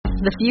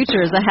The future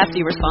is a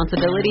hefty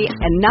responsibility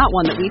and not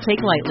one that we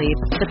take lightly.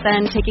 But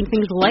then taking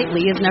things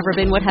lightly has never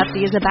been what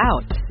Hefty is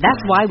about. That's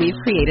why we've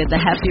created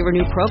the Hefty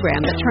Renew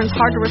program that turns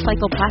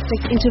hard-to-recycle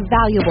plastics into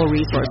valuable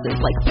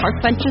resources like park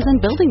benches and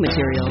building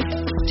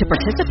materials. To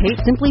participate,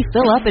 simply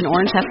fill up an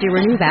orange Hefty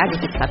Renew bag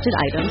with accepted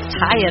items,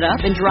 tie it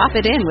up, and drop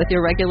it in with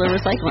your regular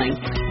recycling.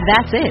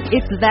 That's it.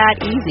 It's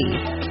that easy.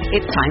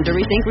 It's time to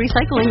rethink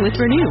recycling with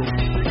Renew.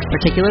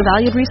 Particular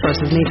valued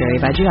resources may vary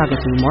by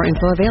geography. More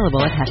info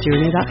available at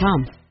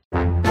heftyrenew.com.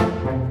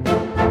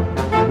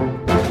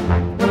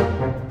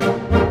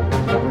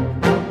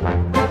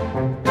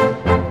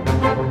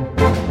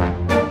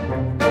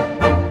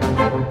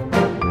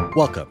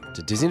 Welcome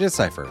to Disney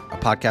Deciphered, a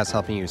podcast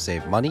helping you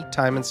save money,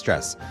 time, and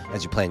stress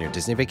as you plan your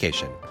Disney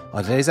vacation.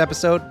 On today's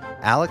episode,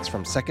 Alex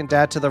from Second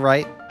Dad to the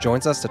Right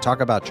joins us to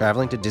talk about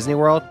traveling to Disney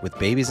World with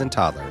babies and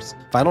toddlers.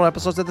 Final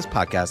episodes of this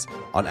podcast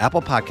on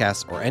Apple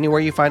Podcasts or anywhere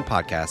you find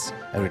podcasts,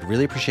 and we'd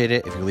really appreciate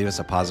it if you leave us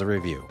a positive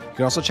review. You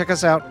can also check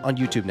us out on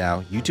YouTube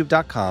now,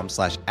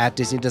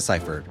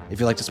 youtube.com/@DisneyDeciphered. If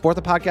you'd like to support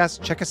the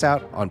podcast, check us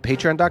out on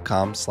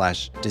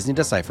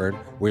patreon.com/DisneyDeciphered,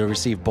 where you'll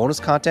receive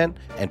bonus content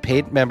and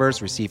paid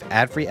members receive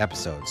ad-free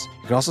episodes.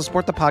 You can also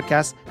support the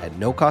podcast at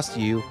no cost to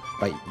you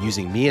by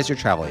using me as your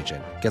travel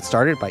agent. Get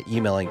started by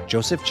emailing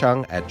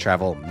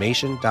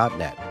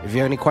josephchung@travelmation.net. If you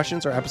have any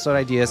questions or episode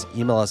ideas,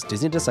 email us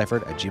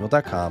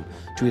disneydeciphered@gmail.com,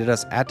 tweet at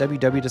us at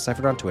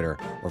www.deciphered on Twitter,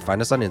 or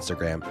find us on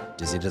Instagram,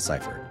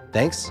 DisneyDeciphered.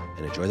 Thanks,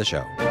 and enjoy the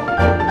show.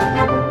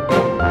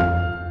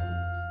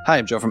 Hi,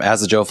 I'm Joe from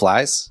As the Joe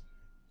Flies.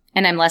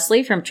 And I'm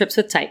Leslie from Trips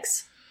with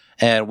Tykes.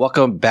 And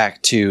welcome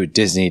back to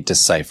Disney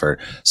Deciphered.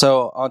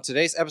 So on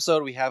today's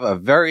episode, we have a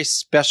very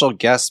special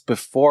guest.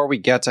 Before we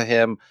get to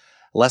him,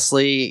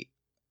 Leslie,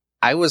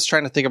 I was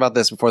trying to think about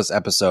this before this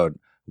episode.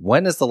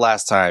 When is the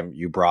last time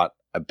you brought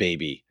a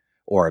baby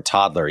or a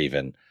toddler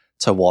even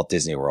to Walt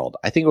Disney World?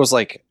 I think it was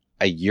like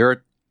a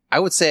year. I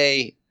would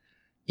say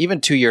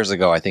even 2 years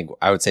ago,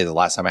 I would say the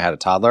last time I had a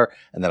toddler.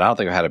 And then I don't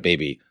think I had a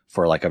baby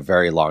for like a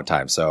very long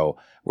time. So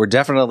we're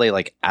definitely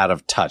like out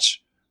of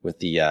touch with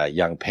the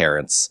young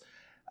parents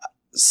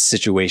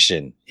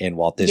situation in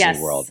Walt Disney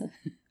World.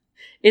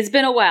 It's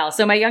been a while.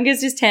 So my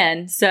youngest is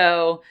 10.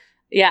 So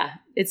yeah,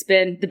 it's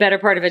been the better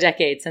part of a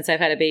decade since I've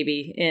had a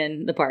baby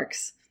in the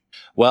parks.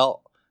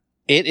 Well,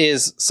 it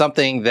is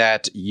something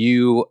that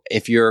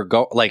if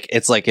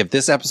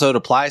this episode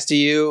applies to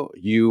you,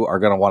 you are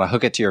going to want to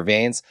hook it to your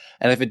veins.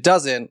 And if it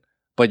doesn't,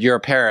 but you're a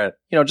parent,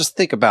 just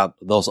think about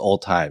those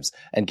old times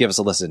and give us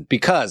a listen,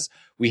 because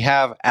we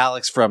have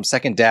Alex from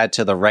Second Dad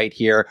to the Right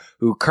here,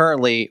 who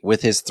currently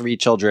with his 3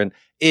 children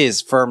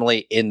is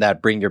firmly in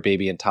that bring your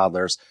baby and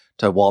toddlers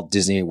to Walt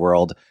Disney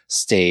World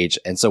stage.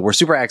 And so we're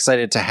super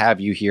excited to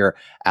have you here,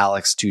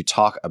 Alex, to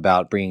talk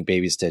about bringing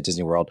babies to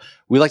Disney World.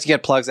 We like to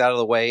get plugs out of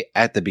the way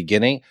at the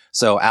beginning.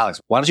 So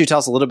Alex, why don't you tell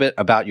us a little bit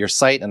about your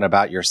site and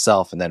about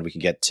yourself, and then we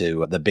can get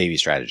to the baby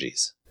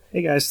strategies.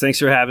 Hey guys, thanks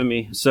for having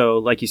me. So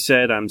like you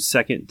said, I'm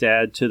Second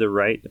Dad to the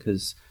Right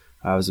because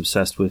I was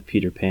obsessed with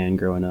Peter Pan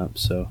growing up.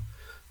 So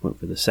went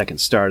for the second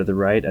star to the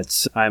right.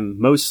 I'm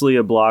mostly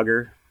a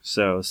blogger.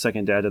 So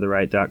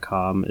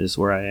secondDadToTheRight.com is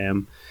where I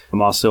am.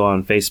 I'm also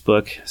on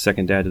Facebook,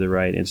 Second Dad to the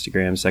Right,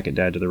 Instagram, Second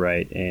Dad to the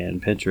Right,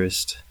 and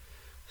Pinterest,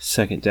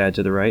 Second Dad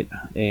to the Right.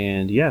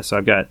 And yeah, so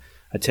I've got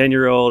a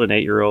 10-year-old, an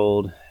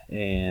 8-year-old,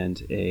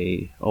 and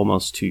a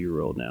almost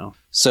 2-year-old now.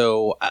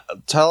 So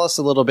tell us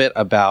a little bit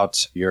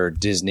about your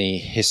Disney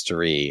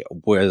history.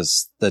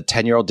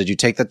 Did you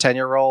take the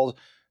 10-year-old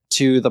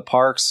to the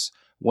parks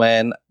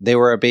when they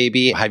were a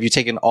baby? Have you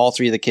taken all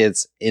 3 of the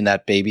kids in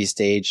that baby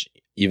stage,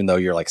 even though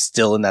you're like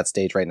still in that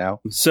stage right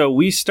now? So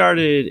we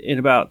started in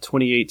about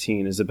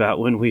 2018 is about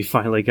when we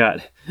finally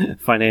got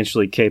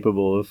financially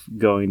capable of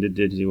going to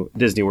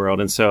Disney World.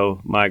 And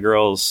so my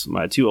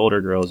 2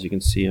 older girls, you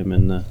can see them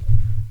in the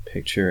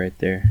picture right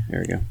there.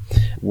 There we go.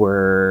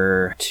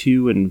 Were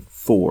 2 and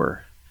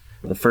 4.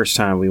 The first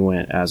time we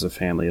went as a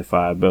family of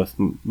 5, both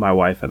my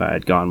wife and I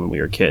had gone when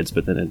we were kids,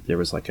 but then there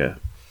was like a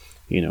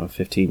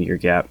 15-year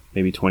gap,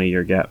 maybe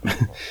 20-year gap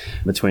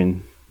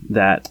between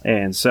that.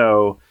 And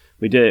so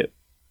we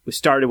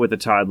started with a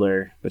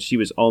toddler, but she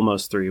was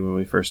almost 3 when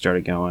we first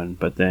started going.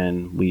 But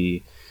then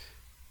we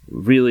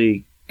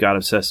really got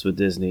obsessed with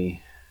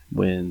Disney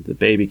when the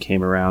baby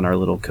came around, our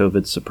little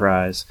COVID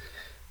surprise.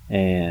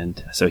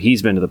 And so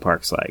he's been to the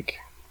parks like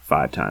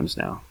 5 times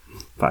now,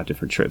 5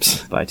 different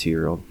trips by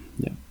 2-year-old.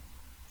 Yeah.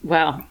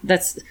 Wow.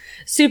 That's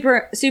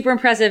super, super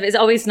impressive. It's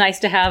always nice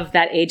to have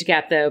that age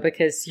gap though,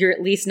 because you're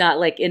at least not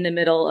like in the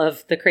middle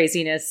of the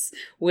craziness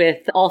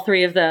with all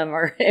 3 of them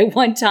or at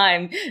one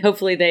time.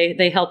 Hopefully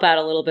they help out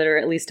a little bit or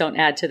at least don't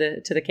add to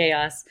the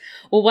chaos.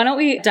 Well, why don't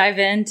we dive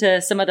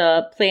into some of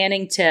the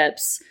planning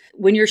tips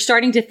when you're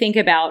starting to think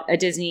about a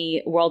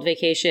Disney World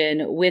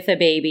vacation with a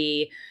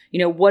baby?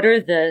 What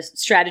are the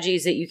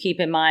strategies that you keep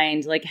in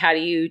mind? Like, how do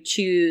you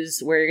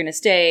choose where you're going to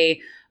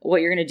stay,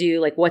 what you're going to do,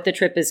 like what the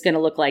trip is going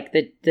to look like,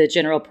 the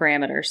general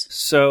parameters?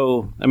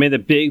 So, the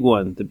big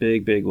one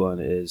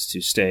is to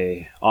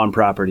stay on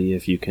property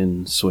if you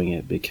can swing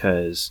it,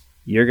 because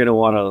you're going to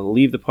want to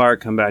leave the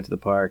park, come back to the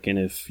park. And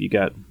if you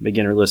got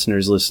beginner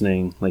listeners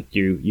listening, like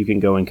you can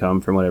go and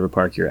come from whatever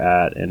park you're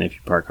at. And if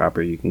you're park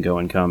hopper, you can go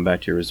and come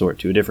back to your resort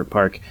to a different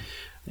park.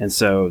 And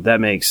so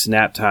that makes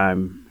nap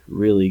time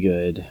really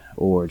good,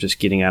 or just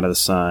getting out of the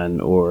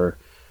sun, or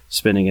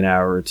spending an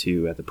hour or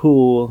two at the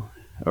pool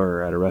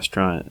or at a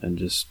restaurant and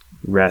just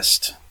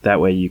rest.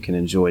 That way you can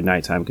enjoy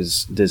nighttime,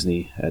 because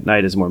Disney at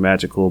night is more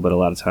magical, but a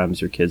lot of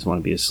times your kids want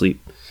to be asleep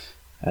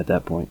at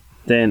that point.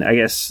 Then I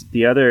guess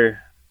the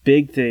other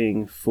big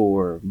thing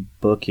for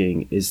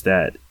booking is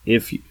that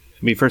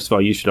first of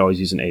all, you should always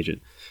use an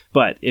agent.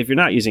 But if you're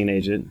not using an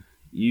agent,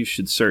 you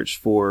should search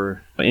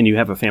for, and you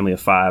have a family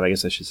of 5, I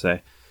guess I should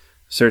say,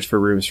 search for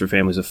rooms for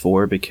families of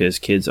 4, because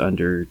kids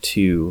under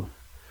 2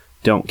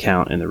 don't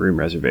count in the room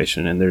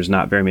reservation. And there's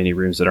not very many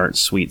rooms that aren't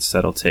suites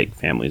that'll take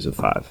families of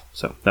 5.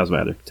 So that was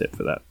my other tip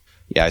for that.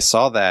 Yeah, I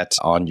saw that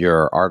on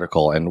your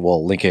article, and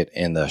we'll link it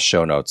in the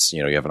show notes.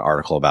 You have an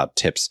article about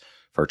tips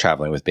for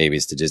traveling with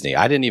babies to Disney.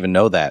 I didn't even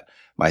know that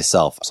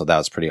myself, so that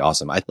was pretty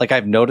awesome.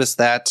 I've noticed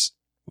that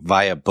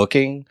via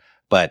booking,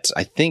 but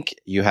I think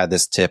you had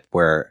this tip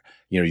where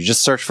you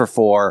just search for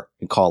 4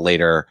 and call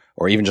later,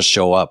 or even just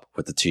show up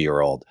with the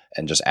 2-year-old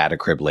and just add a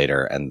crib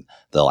later and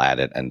they'll add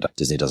it, and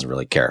Disney doesn't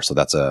really care. So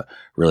that's a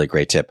really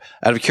great tip.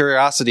 Out of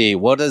curiosity,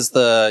 what is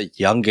the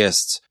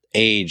youngest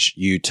age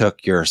you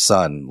took your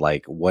son?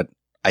 Like, what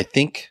I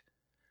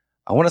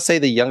want to say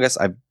the youngest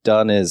I've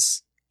done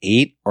is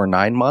 8 or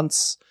 9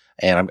 months.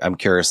 And I'm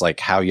curious, like,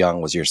 how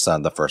young was your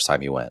son the first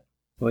time you went?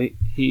 Well,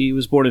 he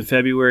was born in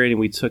February, and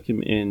we took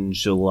him in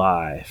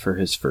July for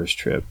his first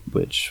trip,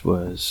 which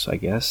was, I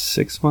guess,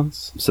 6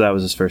 months. So that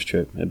was his first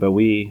trip. But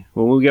when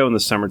we go in the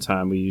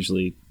summertime, we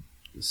usually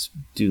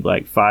do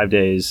like 5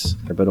 days,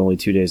 but only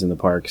 2 days in the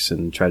parks,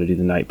 and try to do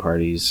the night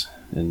parties.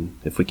 And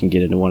if we can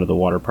get into one of the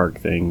water park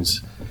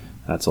things,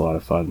 that's a lot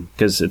of fun,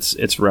 because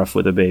it's rough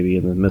with a baby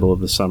in the middle of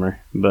the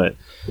summer. But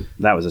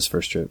that was his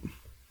first trip.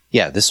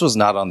 Yeah, this was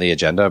not on the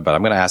agenda, but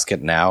I'm going to ask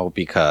it now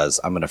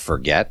because I'm going to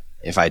forget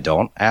if I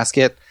don't ask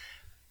it.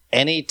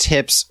 Any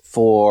tips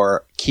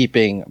for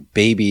keeping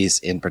babies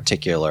in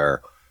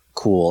particular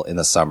cool in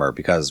the summer?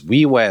 Because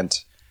we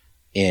went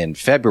in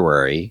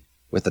February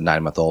with the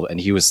 9-month-old, and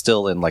he was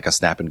still in like a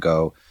snap and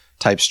go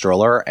type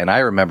stroller. And I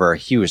remember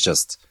he was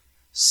just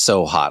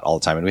so hot all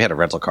the time. And we had a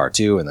rental car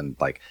too. And then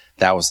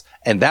that was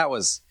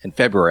in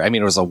February. I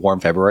mean, it was a warm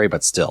February,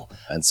 but still.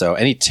 And so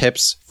any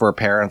tips for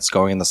parents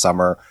going in the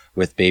summer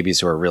with babies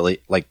who are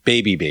really like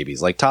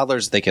babies, like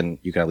toddlers, you can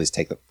at least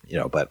take them,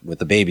 but with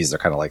the babies, they're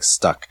kind of like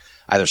stuck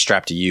either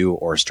strapped to you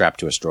or strapped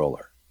to a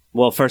stroller.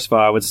 Well, first of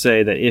all, I would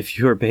say that if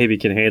your baby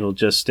can handle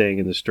just staying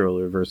in the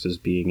stroller versus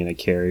being in a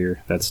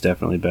carrier, that's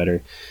definitely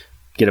better.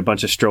 Get a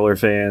bunch of stroller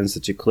fans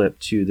that you clip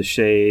to the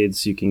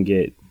shades. You can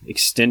get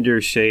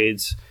extender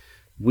shades.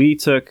 We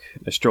took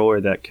a stroller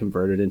that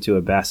converted into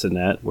a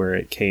bassinet where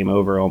it came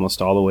over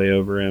almost all the way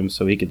over him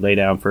so he could lay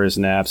down for his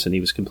naps and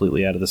he was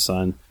completely out of the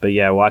sun. But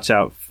yeah, watch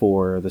out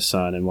for the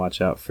sun and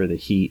watch out for the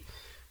heat.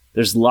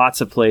 There's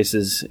lots of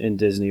places in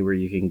Disney where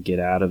you can get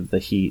out of the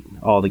heat,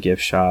 all the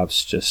gift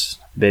shops, just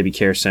baby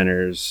care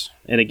centers.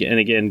 And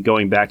again,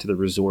 going back to the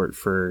resort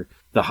for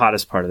the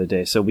hottest part of the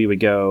day. So we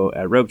would go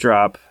at rope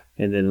drop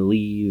and then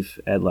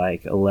leave at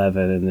like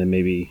 11 and then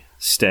maybe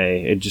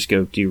stay and just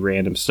go do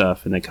random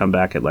stuff and then come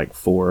back at like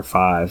 4 or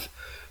 5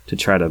 to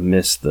try to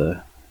miss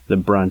the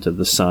brunt of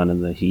the sun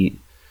and the heat.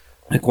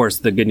 Of course,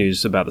 the good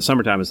news about the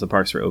summertime is the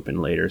parks are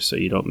open later, so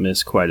you don't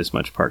miss quite as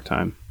much park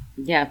time.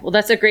 Yeah, well,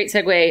 that's a great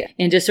segue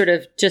into sort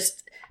of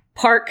just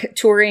park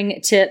touring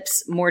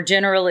tips more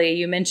generally.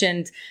 You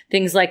mentioned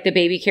things like the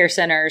baby care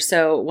center.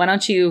 So why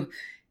don't you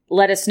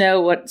let us know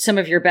what some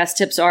of your best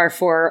tips are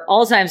for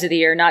all times of the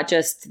year, not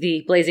just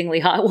the blazingly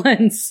hot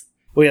ones.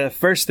 Well, yeah, the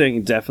first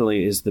thing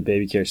definitely is the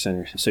baby care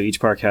center. So each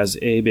park has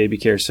a baby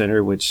care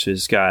center, which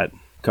has got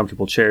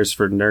comfortable chairs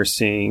for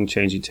nursing,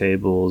 changing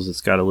tables.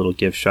 It's got a little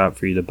gift shop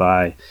for you to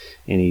buy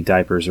any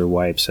diapers or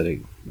wipes at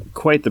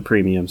quite the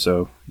premium.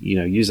 So,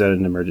 use that in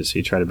an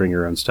emergency. Try to bring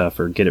your own stuff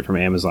or get it from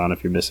Amazon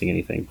if you're missing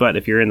anything. But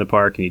if you're in the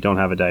park and you don't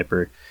have a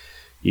diaper,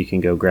 you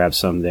can go grab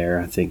some there.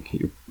 I think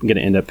you're going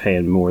to end up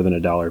paying more than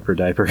 $1 per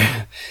diaper.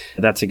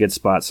 That's a good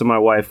spot. So my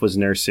wife was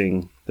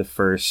nursing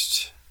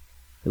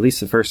at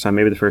least the first time,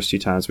 maybe the first 2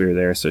 times we were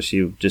there. So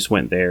she just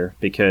went there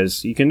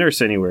because you can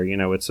nurse anywhere.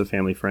 It's a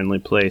family-friendly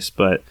place,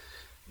 but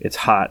it's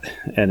hot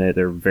and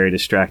they're very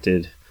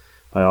distracted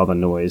by all the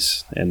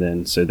noise. And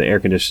then so the air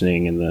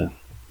conditioning and the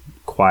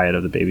quiet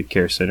of the baby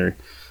care center,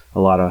 a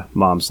lot of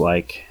moms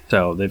like.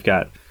 So they've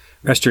got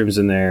restrooms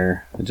in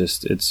there.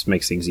 It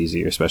makes things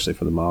easier, especially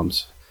for the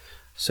moms.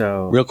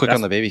 So real quick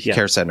on the baby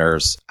care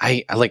centers,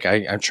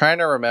 I'm trying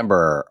to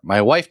remember.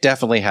 My wife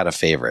definitely had a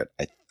favorite.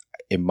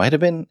 It might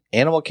have been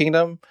Animal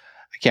Kingdom.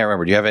 I can't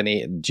remember. Do you have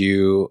any?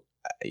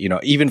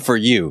 Even for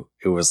you,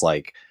 it was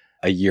like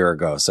a year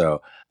ago.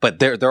 So, but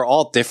they're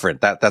all different.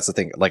 That's the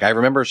thing. Like I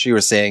remember she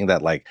was saying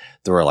that like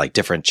there were like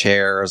different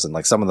chairs and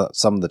like some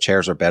of the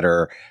chairs are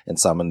better and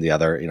some in the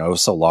other. It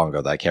was so long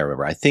ago that I can't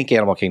remember. I think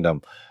Animal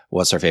Kingdom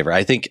was her favorite.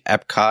 I think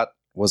Epcot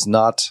was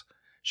not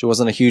She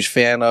wasn't a huge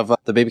fan of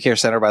the Baby Care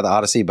Center by the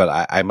Odyssey,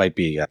 but I might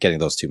be getting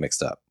those two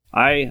mixed up.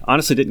 I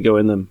honestly didn't go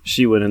in them.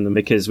 She went in them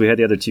because we had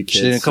the other two kids.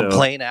 She didn't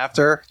complain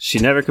after? She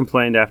never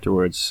complained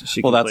afterwards.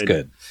 That's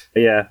good.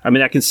 Yeah. I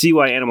mean, I can see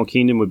why Animal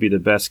Kingdom would be the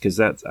best because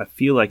I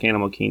feel like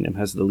Animal Kingdom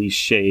has the least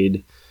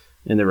shade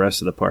in the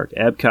rest of the park.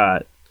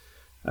 Epcot,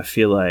 I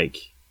feel like,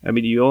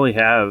 you only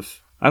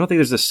have, I don't think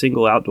there's a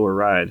single outdoor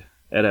ride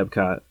at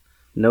Epcot.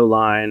 No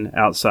line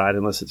outside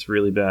unless it's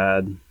really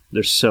bad.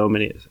 There's so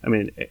many.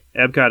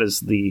 Epcot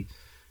is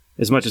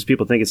as much as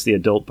people think it's the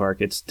adult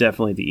park, it's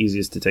definitely the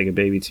easiest to take a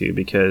baby to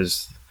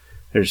because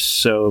there's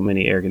so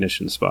many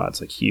air-conditioned spots,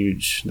 like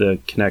huge, the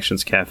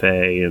Connections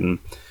Cafe and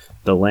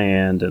the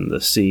land and the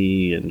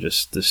sea, and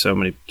just there's so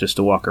many just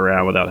to walk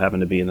around without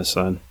having to be in the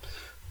sun.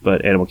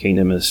 But Animal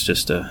Kingdom is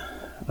just a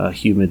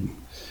humid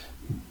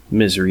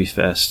misery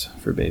fest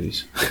for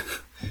babies.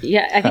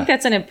 Yeah, I think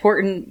that's an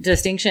important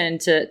distinction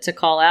to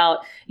call out.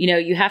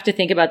 You have to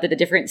think about the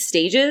different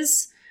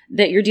stages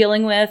that you're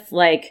dealing with.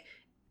 Like,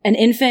 an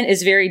infant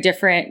is very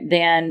different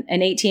than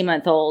an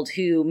 18-month-old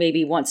who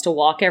maybe wants to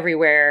walk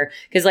everywhere.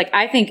 Because,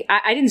 I think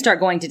I didn't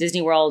start going to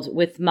Disney World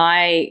with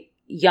my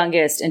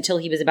youngest until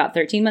he was about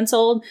 13 months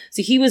old.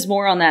 So he was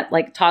more on that,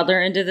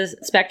 toddler end of the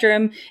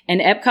spectrum. And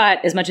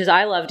Epcot, as much as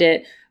I loved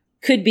it,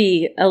 could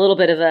be a little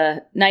bit of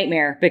a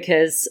nightmare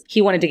because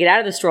he wanted to get out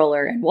of the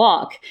stroller and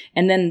walk.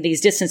 And then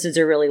these distances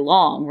are really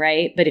long,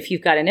 right? But if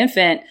you've got an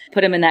infant,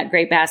 put him in that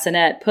great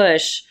bassinet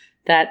push,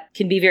 that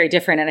can be very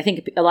different. And I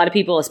think a lot of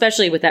people,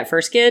 especially with that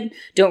first kid,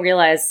 don't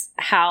realize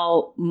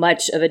how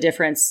much of a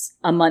difference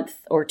a month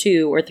or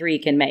 2 or 3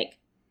 can make.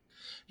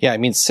 Yeah,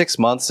 6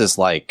 months is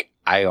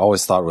I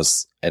always thought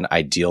was an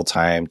ideal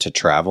time to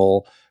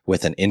travel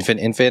with an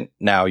infant.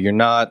 Now, you're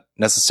not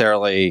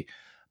necessarily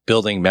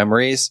building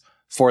memories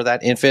for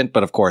that infant,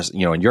 but of course, in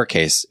your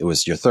case, it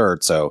was your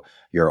third, so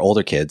your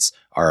older kids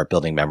are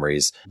building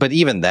memories. But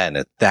even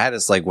then, that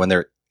is when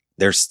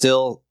they're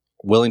still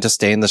willing to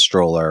stay in the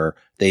stroller.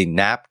 They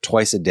nap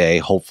twice a day,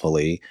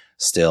 hopefully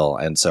still.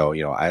 And so,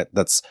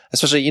 that's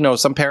especially,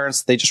 some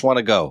parents, they just want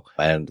to go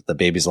and the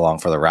baby's along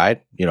for the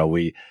ride.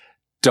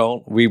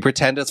 We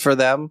pretend it's for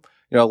them.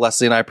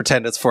 Leslie and I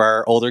pretend it's for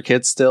our older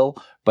kids still,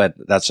 but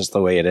that's just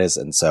the way it is.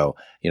 And so,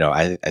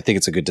 I think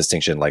it's a good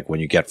distinction. When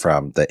you get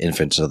from the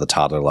infant to the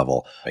toddler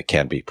level, it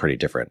can be pretty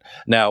different.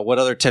 Now, what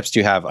other tips do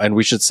you have? And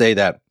we should say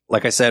that,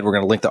 like I said, we're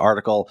going to link the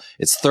article.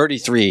 It's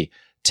 33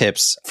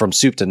 tips from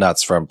soup to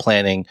nuts, from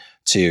planning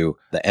to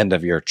the end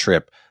of your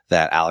trip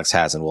that Alex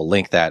has. And we'll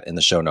link that in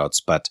the show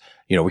notes. But,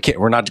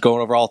 we're not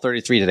going over all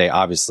 33 today,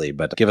 obviously,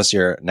 but give us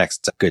your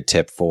next good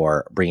tip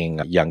for bringing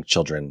young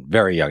children,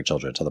 very young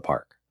children, to the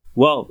park.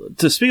 Well,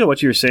 to speak of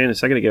what you were saying a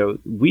second ago,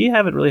 we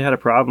haven't really had a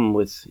problem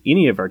with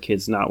any of our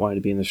kids not wanting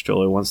to be in the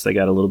stroller once they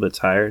got a little bit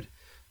tired.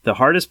 The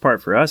hardest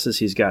part for us as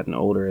he's gotten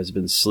older has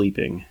been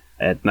sleeping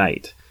at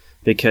night,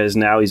 because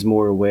now he's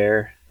more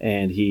aware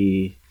and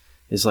he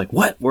is like,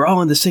 what? We're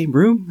all in the same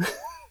room?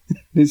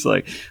 He's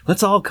like,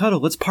 let's all cuddle.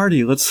 Let's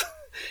party.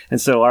 And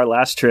so our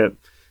last trip,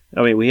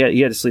 he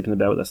had to sleep in the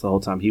bed with us the whole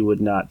time. He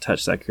would not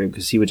touch that crib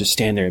because he would just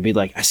stand there and be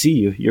like, I see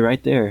you. You're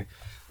right there.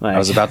 I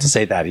was about to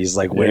say that. He's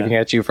waving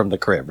at you from the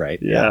crib, right?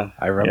 Yeah.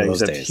 I remember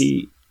those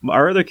days.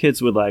 Our other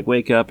kids would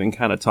wake up and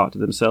kind of talk to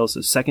themselves.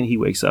 The second he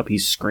wakes up,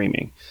 he's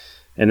screaming.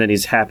 And then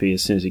he's happy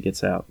as soon as he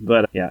gets out.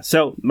 But yeah.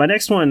 So my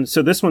next one,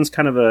 this one's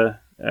kind of a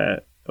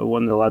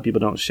one that a lot of people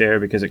don't share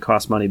because it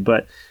costs money,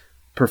 but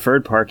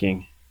preferred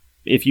parking,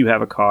 if you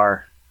have a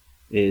car,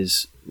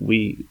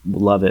 we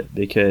love it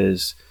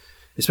because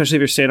especially if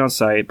you're staying on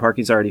site,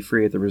 parking's already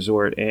free at the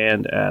resort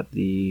and at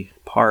the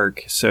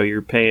park. So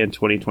you're paying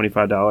 $20,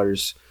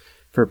 $25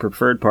 for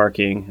preferred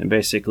parking. And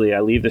basically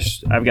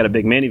I've got a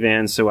big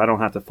minivan, so I don't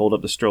have to fold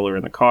up the stroller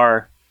in the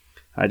car.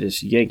 I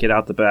just yank it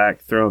out the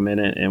back, throw them in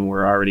it, and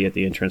we're already at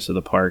the entrance of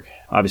the park.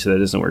 Obviously that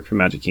doesn't work for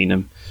Magic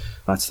Kingdom.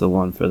 That's the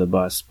one for the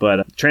bus.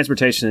 But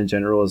transportation in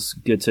general is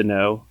good to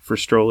know for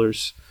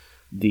strollers.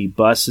 The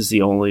bus is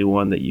the only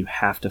one that you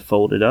have to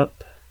fold it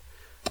up.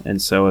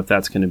 And so if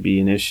that's going to be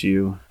an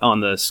issue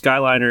on the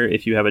Skyliner,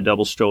 if you have a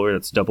double stroller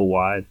that's double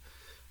wide,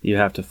 you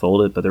have to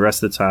fold it. But the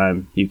rest of the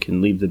time, you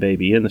can leave the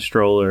baby in the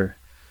stroller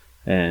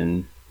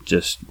and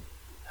just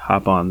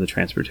hop on the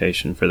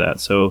transportation for that.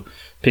 So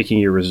picking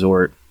your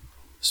resort,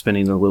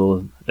 spending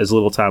as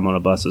little time on a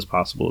bus as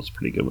possible is a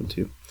pretty good one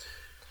too.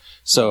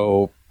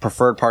 So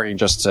preferred parking,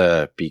 just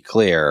to be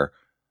clear,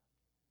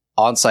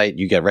 on site,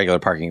 you get regular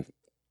parking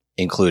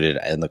included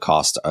in the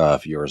cost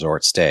of your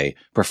resort stay.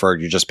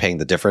 Preferred, you're just paying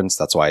the difference.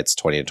 That's why it's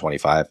 20 and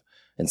 25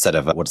 instead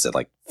of,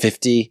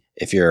 50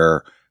 if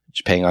you're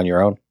paying on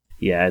your own?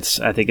 Yeah,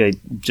 I think I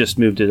just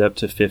moved it up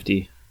to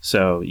 50.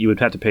 So you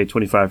would have to pay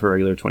 25 for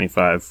regular,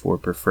 25 for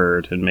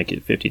preferred, and make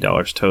it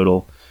 $50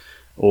 total.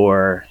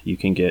 Or you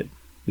can get,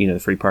 the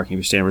free parking if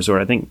you stay in a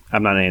resort. I think,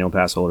 I'm not an annual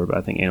pass holder, but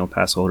I think annual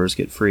pass holders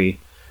get free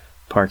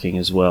parking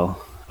as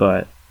well.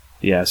 But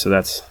yeah, so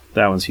that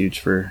one's huge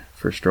for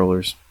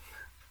strollers.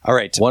 All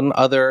right. One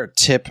other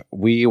tip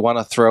we want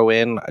to throw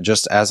in,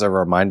 just as a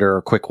reminder,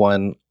 a quick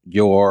one.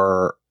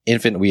 Your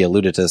infant, we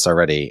alluded to this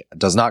already,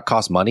 does not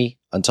cost money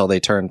until they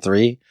turn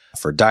 3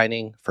 for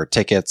dining, for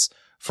tickets,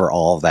 for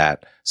all of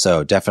that.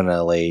 So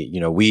definitely,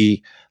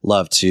 we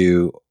love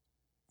to,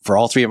 for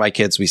all 3 of my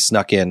kids, we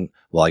snuck in,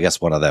 well, I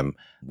guess one of them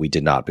we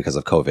did not because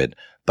of COVID,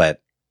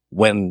 but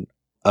when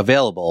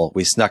available,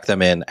 we snuck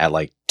them in at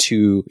like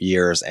 2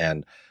 years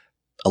and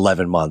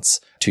 11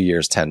 months, 2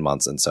 years, 10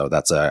 months. And so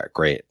that's a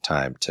great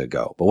time to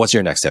go. But what's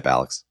your next tip,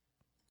 Alex?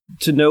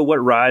 To know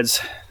what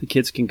rides the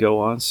kids can go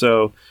on.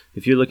 So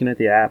if you're looking at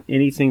the app,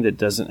 anything that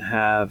doesn't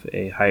have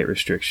a height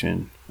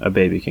restriction, a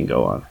baby can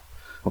go on.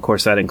 Of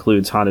course, that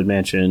includes Haunted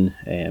Mansion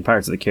and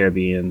Pirates of the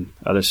Caribbean,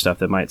 other stuff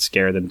that might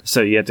scare them.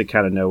 So you have to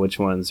kind of know which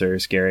ones are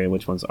scary and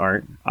which ones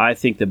aren't. I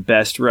think the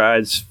best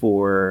rides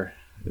for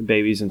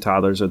babies and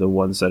toddlers are the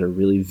ones that are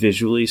really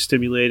visually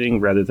stimulating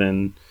rather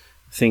than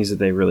things that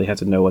they really have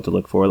to know what to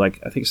look for.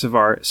 Like I think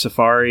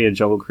Safari and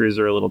Jungle Cruise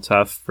are a little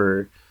tough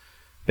for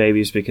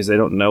babies because they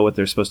don't know what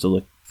they're supposed to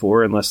look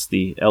for unless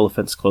the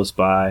elephant's close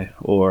by,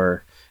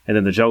 and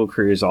then the Jungle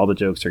Cruise, all the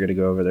jokes are going to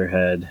go over their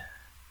head.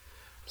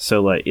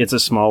 So like It's a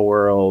Small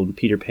World,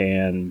 Peter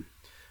Pan,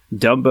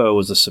 Dumbo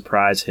was a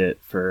surprise hit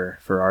for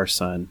our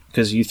son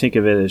because you think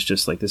of it as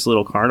just like this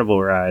little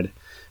carnival ride,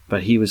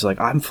 but he was like,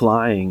 I'm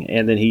flying.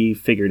 And then he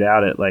figured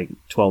out at like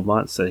 12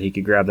 months that he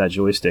could grab that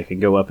joystick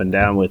and go up and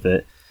down with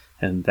it.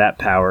 And that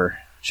power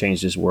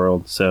changed his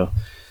world. So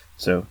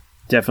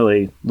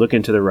definitely look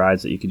into the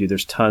rides that you can do.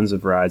 There's tons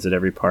of rides at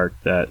every park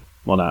that,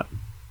 well, not,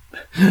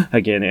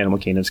 again, Animal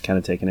Kingdom's kind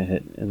of taking a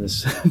hit in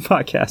this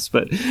podcast,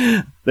 but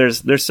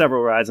there's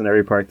several rides in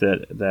every park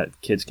that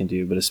kids can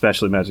do, but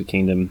especially Magic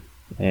Kingdom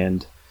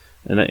and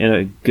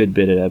a good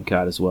bit at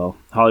Epcot as well.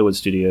 Hollywood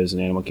Studios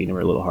and Animal Kingdom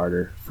are a little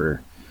harder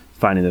for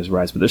finding those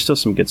rides, but there's still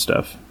some good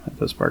stuff at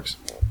those parks.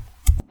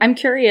 I'm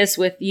curious,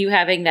 with you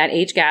having that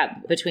age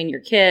gap between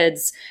your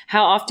kids,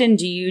 how often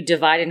do you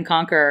divide and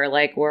conquer,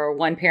 like where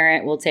one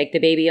parent will take the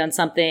baby on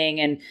something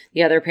and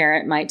the other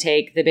parent might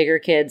take the bigger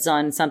kids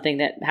on something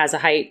that has a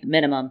height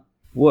minimum?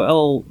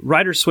 Well,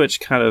 Rider Switch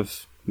kind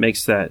of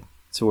makes that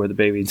to where the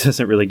baby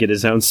doesn't really get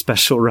his own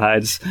special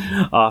rides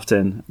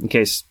often. In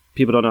case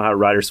people don't know how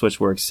Rider Switch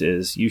works,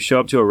 is you show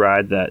up to a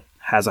ride that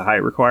has a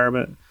height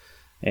requirement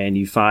and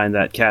you find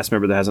that cast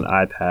member that has an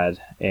iPad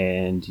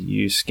and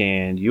you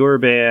scan your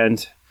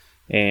band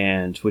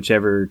and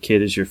whichever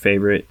kid is your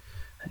favorite,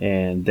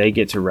 and they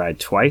get to ride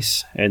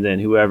twice. And then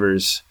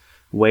whoever's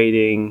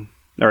waiting,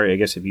 or I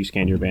guess if you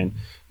scan your band,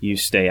 you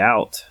stay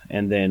out.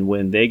 And then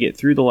when they get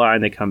through the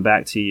line, they come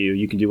back to you.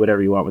 You can do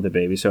whatever you want with the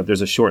baby. So if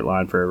there's a short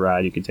line for a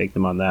ride, you can take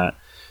them on that.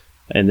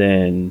 And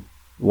then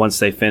once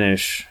they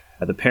finish,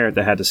 the parent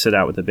that had to sit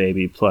out with the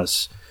baby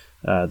plus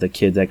the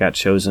kid that got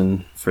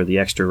chosen for the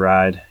extra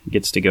ride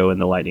gets to go in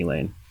the lightning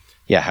lane.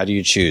 Yeah, how do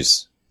you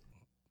choose?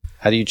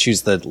 How do you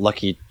choose the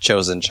lucky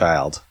chosen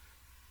child?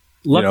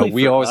 Luckily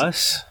we for always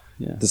us,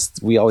 yeah.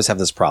 We always have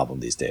this problem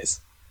these days.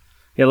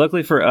 Yeah,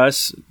 luckily for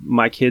us,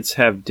 my kids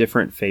have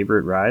different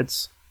favorite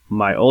rides.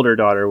 My older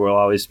daughter will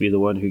always be the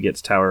one who gets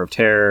Tower of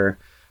Terror.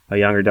 My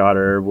younger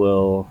daughter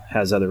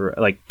has other,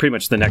 like pretty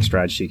much the next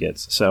ride she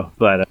gets. So,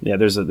 but yeah,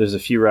 there's a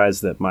few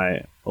rides that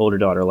my older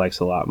daughter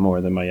likes a lot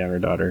more than my younger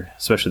daughter,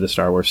 especially the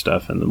Star Wars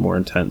stuff and the more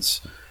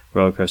intense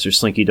roller coaster.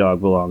 Slinky Dog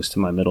belongs to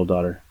my middle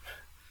daughter.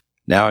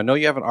 Now, I know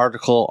you have an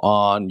article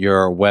on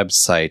your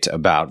website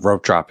about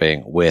rope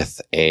dropping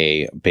with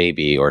a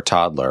baby or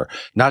toddler.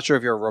 Not sure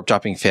if you're a rope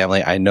dropping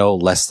family. I know,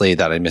 Leslie,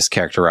 that I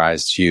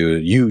mischaracterized you.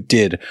 You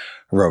did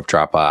rope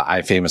drop.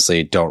 I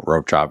famously don't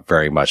rope drop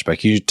very much, but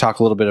can you talk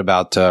a little bit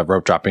about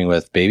rope dropping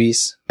with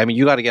babies? I mean,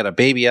 you got to get a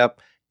baby up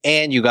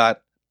and you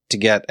got to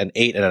get an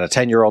 8 and a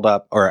 10-year-old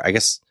up, or I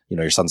guess,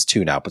 your son's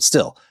 2 now, but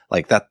still,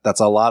 like that's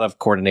a lot of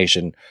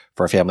coordination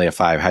for a family of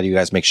 5. How do you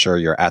guys make sure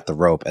you're at the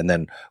rope? And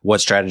then what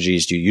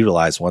strategies do you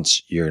utilize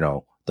once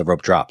the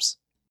rope drops?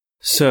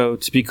 So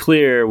to be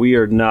clear, we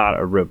are not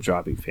a rope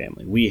dropping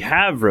family. We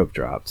have rope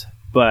dropped,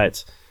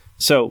 but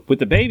so with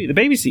the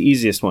baby's the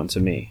easiest one to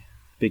me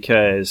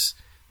because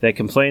they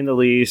complain the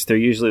least. They're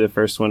usually the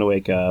first one to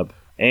wake up.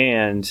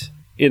 And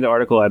in the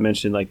article I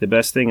mentioned, like the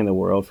best thing in the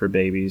world for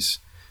babies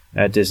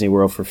at Disney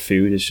World for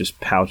food is just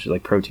pouches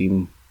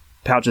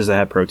that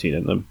have protein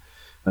in them.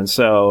 And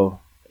so,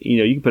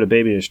 you can put a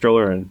baby in a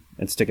stroller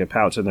and stick a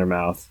pouch in their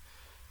mouth.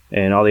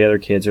 And all the other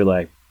kids are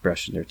like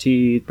brushing their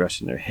teeth,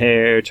 brushing their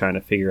hair, trying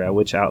to figure out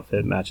which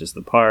outfit matches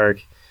the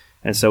park.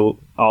 And so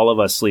all of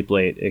us sleep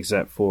late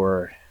except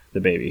for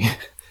the baby.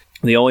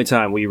 The only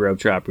time we rope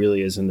drop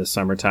really is in the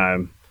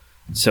summertime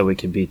so we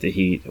can beat the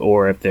heat.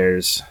 Or if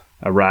there's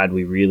a ride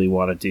we really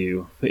want to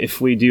do.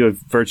 If we do a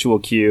virtual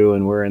queue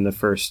and we're in the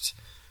first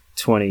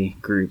 20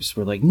 groups,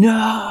 we're like,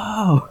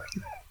 no!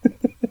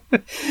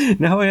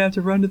 Now I have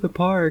to run to the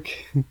park.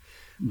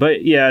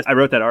 But yeah, I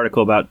wrote that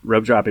article about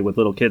rope dropping with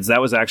little kids.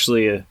 That was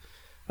actually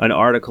an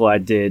article I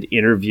did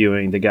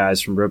interviewing the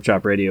guys from Rope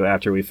Drop Radio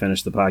after we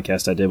finished the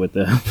podcast I did with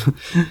them.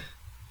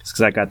 It's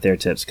because I got their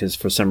tips because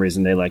for some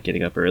reason they like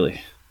getting up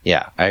early.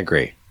 Yeah, I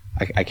agree.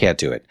 I can't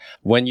do it.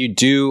 When you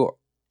do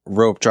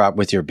rope drop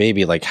with your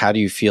baby, like how do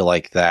you feel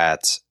like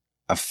that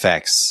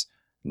affects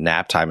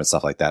nap time and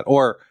stuff like that?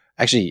 Or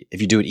actually,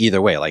 if you do it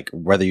either way, like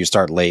whether you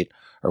start late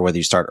or whether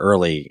you start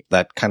early,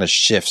 that kind of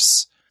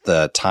shifts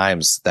the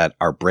times that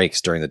are breaks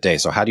during the day.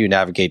 So how do you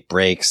navigate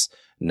breaks,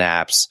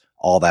 naps,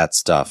 all that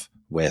stuff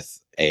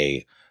with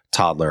a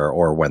toddler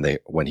or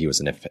when he was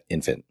an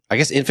infant? I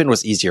guess infant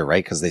was easier,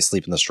 right? Because they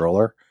sleep in the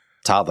stroller.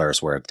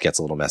 Toddlers where it gets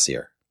a little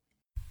messier.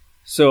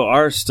 So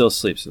ours still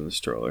sleeps in the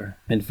stroller.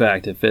 In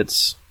fact, if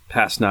it's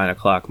past 9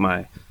 o'clock,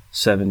 my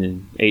 7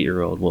 and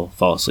 8-year-old will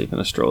fall asleep in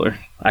a stroller.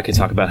 I could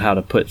talk about how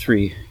to put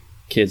 3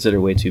 kids that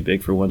are way too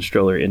big for one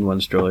stroller in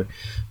one stroller,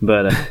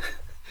 but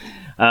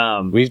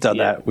we've done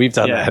that. We've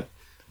done that.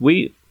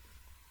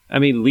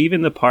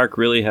 Leaving the park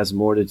really has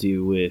more to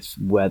do with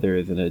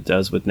weather than it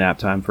does with nap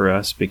time for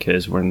us,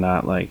 because we're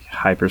not like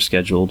hyper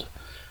scheduled.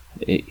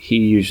 He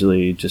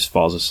usually just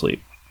falls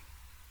asleep.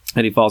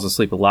 And he falls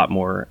asleep a lot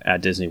more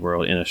at Disney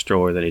World in a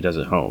stroller than he does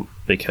at home,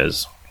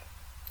 because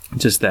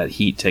just that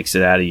heat takes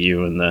it out of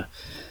you and the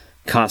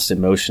constant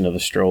motion of a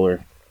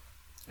stroller.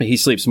 He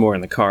sleeps more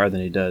in the car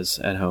than he does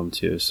at home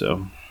too,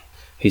 so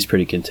he's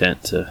pretty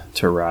content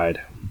to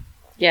ride.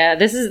 Yeah,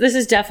 this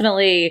is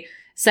definitely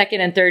second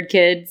and third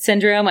kid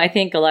syndrome. I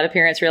think a lot of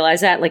parents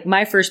realize that. Like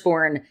my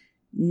firstborn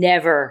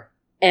never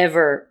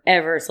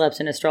ever slept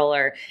in a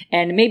stroller,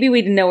 and maybe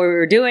we didn't know what we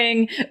were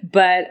doing,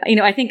 but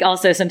I think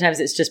also sometimes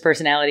it's just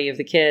personality of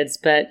the kids.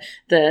 But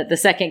the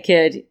second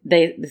kid,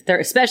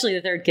 especially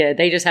the third kid,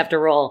 they just have to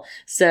roll.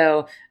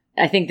 So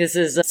I think this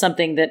is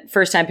something that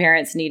first time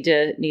parents need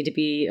to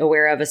be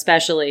aware of,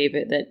 especially,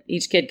 but that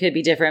each kid could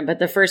be different. But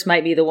the first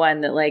might be the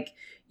one that like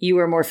you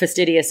were more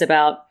fastidious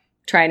about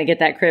trying to get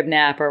that crib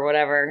nap or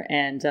whatever,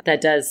 and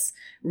that does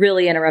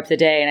really interrupt the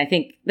day. And I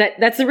think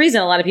that's the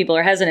reason a lot of people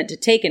are hesitant to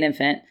take an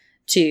infant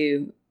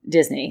to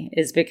Disney,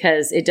 is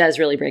because it does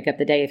really break up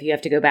the day if you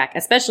have to go back,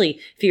 especially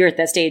if you're at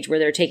that stage where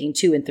they're taking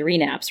 2 and 3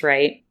 naps,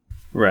 right?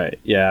 Right.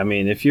 Yeah. I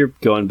mean, if you're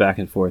going back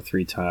and forth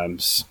 3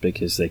 times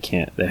because they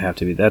have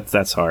to be,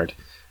 that's hard.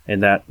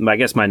 And I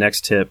guess my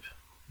next tip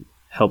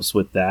helps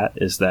with that,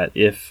 is that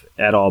if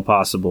at all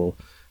possible,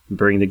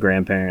 bring the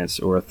grandparents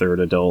or a third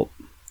adult,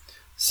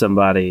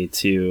 somebody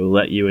to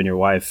let you and your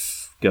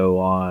wife go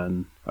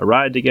on a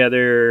ride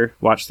together,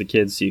 watch the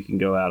kids so you can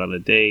go out on a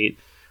date,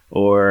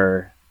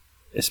 or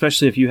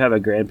especially if you have a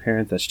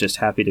grandparent that's just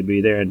happy to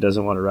be there and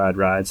doesn't want to ride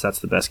rides, that's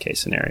the best case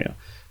scenario,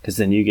 because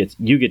then you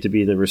get to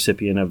be the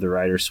recipient of the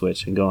rider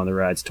switch and go on the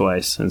rides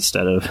twice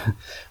instead of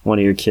one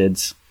of your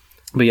kids.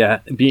 But yeah,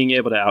 being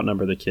able to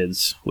outnumber the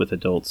kids with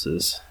adults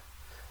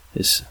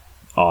is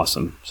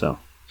awesome. So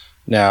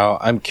now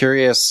I'm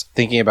curious,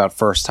 thinking about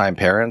first time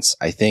parents,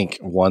 I think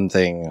one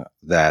thing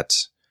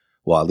that,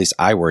 well, at least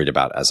I worried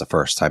about as a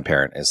first time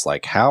parent is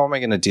like, how am I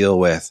going to deal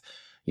with,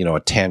 a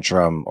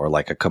tantrum or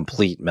like a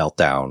complete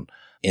meltdown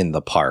in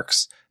the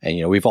parks?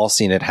 And, we've all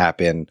seen it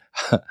happen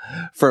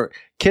for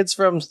kids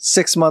from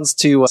 6 months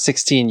to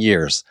 16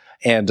 years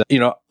and,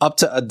 up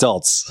to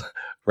adults,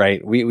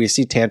 right? We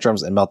see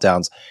tantrums and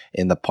meltdowns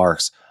in the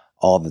parks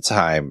all the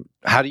time.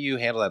 How do you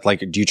handle that? Like,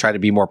 do you try to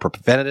be more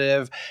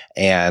preventative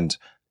and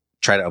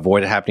try to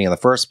avoid it happening in the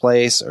first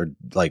place? Or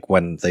like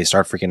when they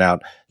start freaking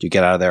out, do you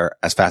get out of there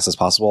as fast as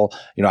possible?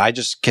 I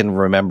just can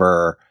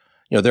remember,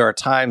 there are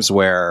times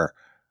where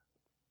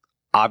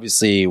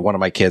obviously one of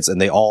my kids, and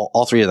they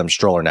all 3 of them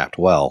stroller napped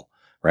well,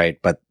 right?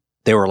 But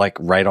they were like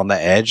right on the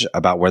edge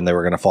about when they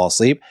were going to fall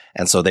asleep.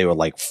 And so they would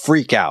like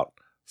freak out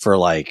for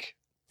like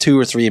 2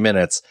 or 3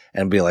 minutes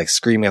and be like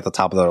screaming at the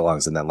top of their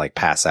lungs and then like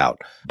pass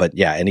out. But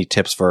yeah, any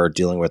tips for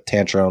dealing with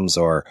tantrums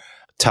or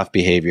tough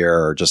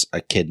behavior, or just a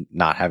kid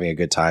not having a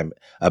good time,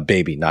 a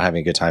baby not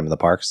having a good time in the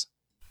parks?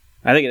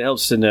 I think it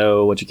helps to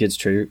know what your kids'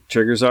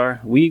 triggers are.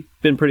 We've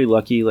been pretty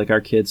lucky. Like our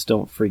kids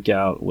don't freak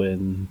out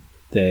when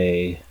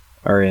they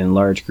are in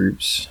large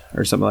groups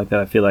or something like that.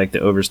 I feel like the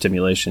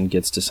overstimulation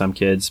gets to some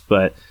kids,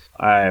 but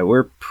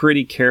we're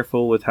pretty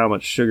careful with how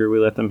much sugar we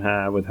let them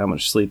have, with how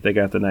much sleep they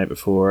got the night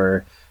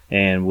before,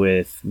 and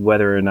with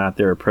whether or not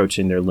they're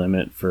approaching their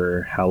limit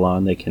for how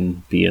long they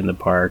can be in the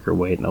park or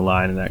wait in a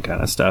line and that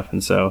kind of stuff.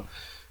 And so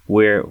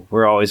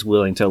we're always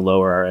willing to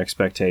lower our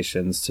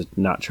expectations to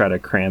not try to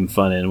cram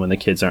fun in when the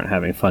kids aren't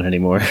having fun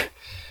anymore.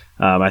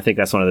 I think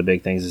that's one of the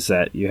big things, is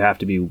that you have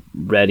to be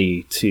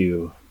ready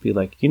to be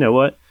like, you know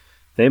what?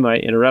 They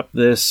might interrupt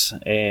this,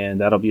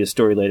 and that'll be a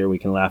story later we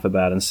can laugh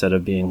about, instead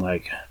of being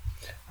like,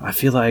 I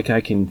feel like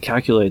I can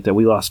calculate that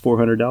we lost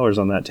 $400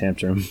 on that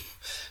tantrum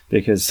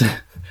because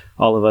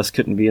all of us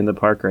couldn't be in the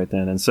park right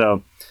then. And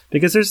so,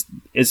 because there's,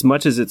 as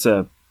much as it's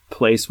a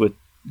place with,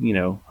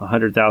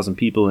 100,000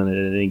 people in it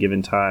at any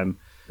given time,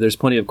 there's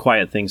plenty of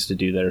quiet things to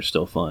do that are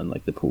still fun,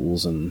 like the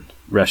pools and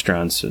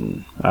restaurants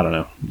and, I don't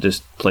know,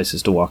 just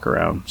places to walk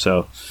around.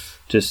 So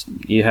just,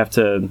 you have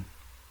to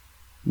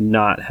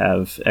not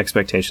have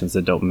expectations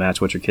that don't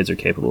match what your kids are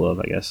capable of,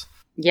 I guess.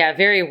 Yeah,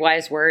 very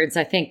wise words.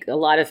 I think a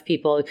lot of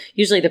people,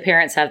 usually the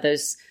parents have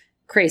those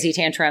crazy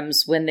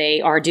tantrums when they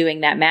are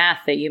doing that math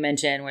that you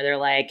mentioned, where they're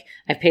like,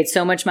 I've paid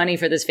so much money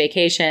for this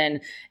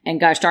vacation and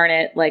gosh darn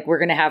it, like we're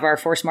going to have our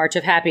forced march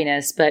of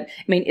happiness. But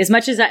I mean, as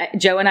much as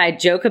Joe and I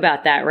joke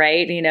about that,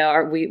 right? You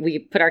know, we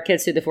put our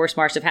kids through the forced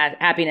march of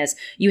happiness.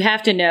 You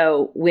have to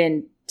know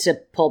when to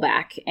pull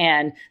back,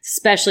 and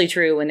especially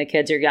true when the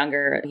kids are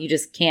younger. You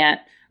just can't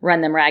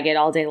run them ragged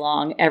all day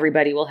long.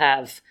 Everybody will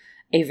have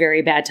a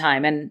very bad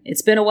time. And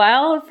it's been a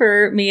while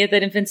for me at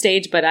that infant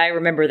stage, but I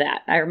remember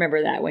that. I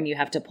remember that when you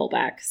have to pull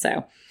back.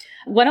 So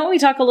why don't we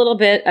talk a little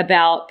bit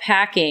about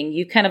packing?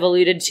 You kind of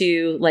alluded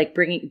to like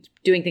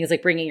doing things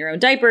like bringing your own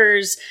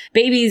diapers.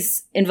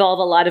 Babies involve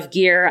a lot of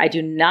gear. I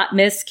do not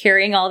miss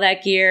carrying all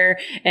that gear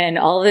and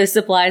all those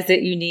supplies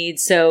that you need.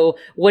 So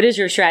what is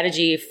your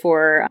strategy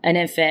for an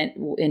infant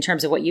in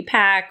terms of what you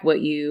pack,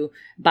 what you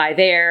buy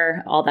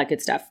there, all that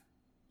good stuff?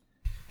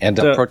 And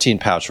protein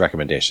pouch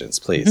recommendations,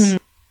 please. Mm-hmm.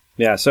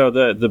 Yeah, so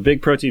the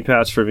big protein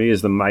pouch for me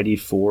is the Mighty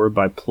 4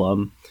 by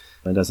Plum.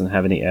 It doesn't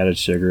have any added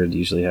sugar. It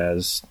usually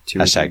has #,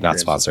 not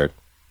sponsored.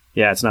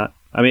 Yeah, it's not.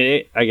 I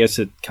mean, I guess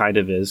it kind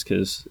of is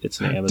because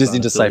it's an Amazon Disney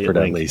deciphered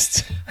link. At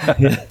least.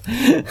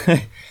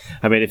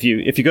 I mean, if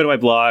you go to my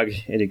blog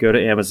and you go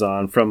to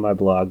Amazon from my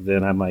blog,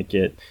 then I might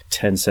get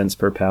 10 cents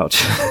per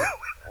pouch.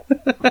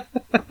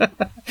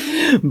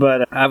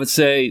 But I would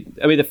say,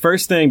 I mean, the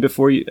first thing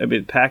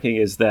packing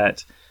is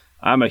that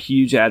I'm a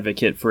huge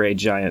advocate for a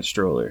giant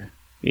stroller.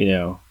 You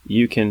know,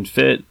 you can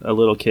fit a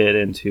little kid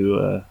into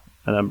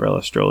an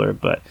umbrella stroller,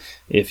 but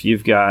if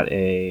you've got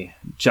a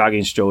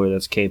jogging stroller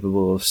that's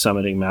capable of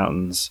summiting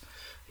mountains,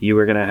 you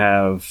are going to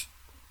have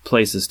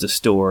places to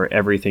store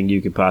everything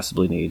you could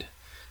possibly need.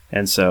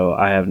 And so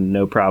I have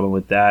no problem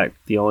with that.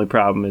 The only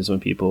problem is when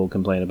people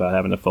complain about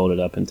having to fold it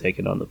up and take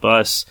it on the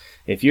bus.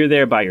 If you're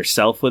there by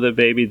yourself with a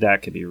baby,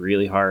 that could be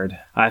really hard.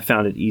 I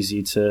found it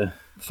easy to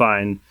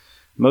find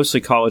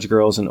mostly college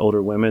girls and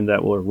older women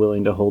that were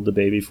willing to hold the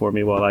baby for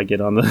me while I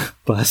get on the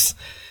bus.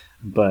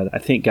 But I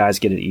think guys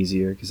get it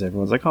easier because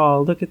everyone's like,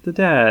 oh, look at the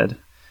dad.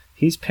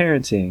 He's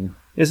parenting.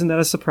 Isn't that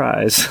a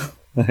surprise?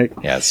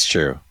 Yeah, it's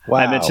true.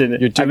 Wow.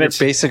 You're doing your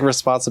basic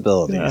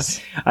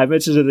responsibilities. I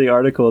mentioned in the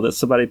article that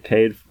somebody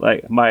paid,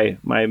 like my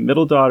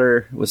middle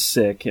daughter was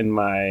sick and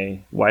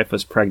my wife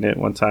was pregnant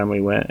one time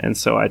we went. And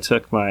so I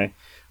took my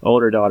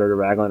older daughter to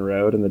Raglan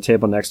Road and the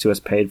table next to us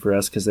paid for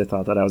us because they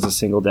thought that I was a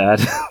single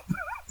dad.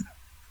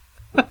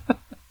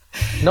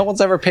 No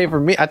one's ever paid for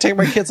me. I take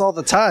my kids all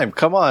the time.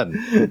 Come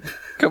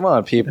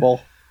on,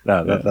 people.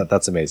 No,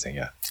 that's amazing.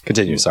 Yeah,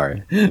 continue.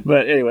 Sorry,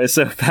 but anyway,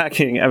 so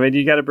packing. I mean,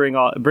 you got to bring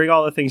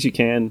all the things you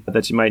can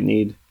that you might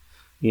need.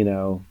 You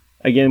know,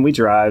 again, we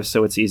drive,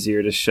 so it's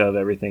easier to shove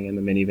everything in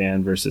the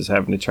minivan versus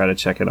having to try to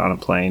check it on a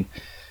plane.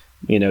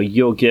 You know,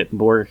 you'll get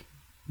more.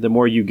 The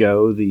more you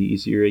go, the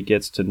easier it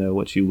gets to know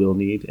what you will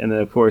need, and then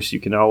of course you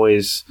can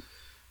always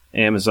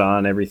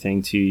Amazon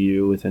everything to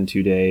you within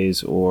 2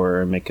 days,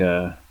 or make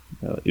a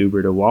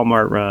Uber to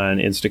Walmart run,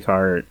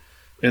 Instacart.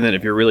 And then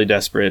if you're really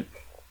desperate,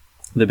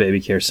 the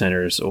baby care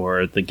centers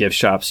or the gift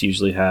shops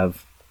usually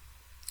have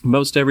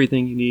most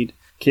everything you need.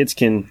 Kids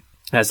can,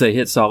 as they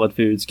hit solid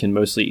foods, can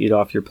mostly eat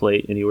off your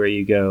plate anywhere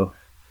you go.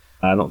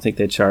 I don't think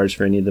they charge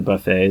for any of the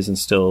buffets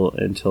until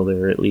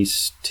they're at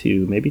least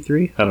 2, maybe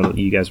 3. I don't know.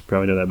 You guys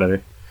probably know that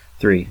better.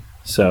 3.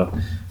 So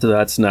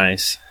that's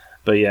nice.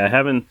 But yeah,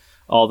 having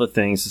all the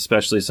things,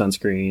 especially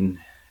sunscreen.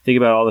 Think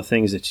about all the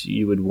things that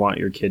you would want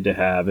your kid to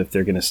have if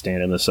they're going to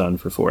stand in the sun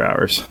for 4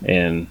 hours.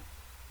 And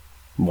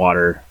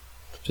water.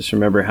 Just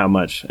remember how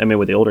much, I mean,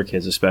 with the older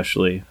kids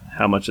especially,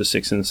 how much a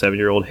 6 and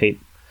 7-year-old hate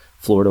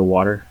Florida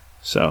water.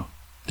 So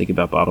think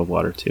about bottled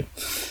water too.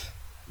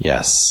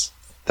 Yes,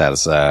 that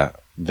is a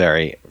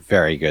very,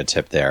 very good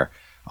tip there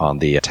on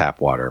the tap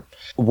water.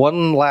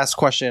 One last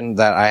question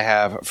that I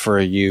have for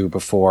you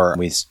before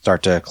we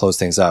start to close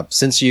things up.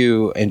 Since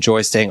you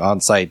enjoy staying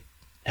on site,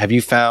 have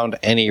you found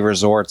any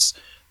resorts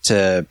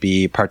to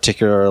be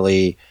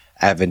particularly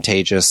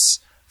advantageous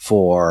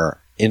for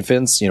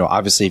infants? You know,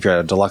 obviously, if you're at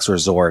a deluxe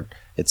resort,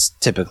 it's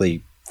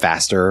typically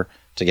faster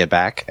to get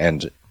back,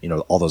 and you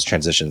know all those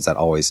transitions, that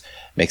always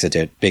makes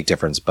a big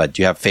difference. But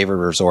do you have favorite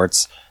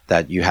resorts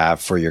that you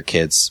have for your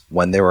kids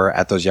when they were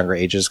at those younger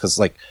ages? Because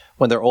like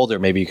when they're older,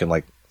 maybe you can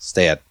like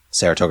stay at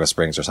Saratoga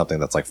Springs or something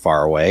that's like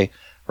far away,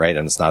 right?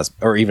 And it's not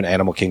or even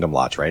Animal Kingdom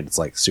Lodge, right? It's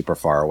like super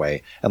far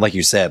away. And like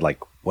you said, like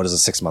what does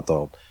a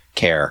 6-month-old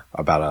care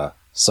about a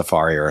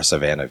safari or a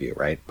savannah view,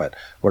 right? But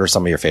what are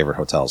some of your favorite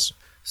hotels?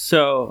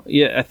 So,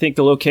 yeah, I think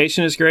the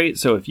location is great.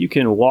 So if you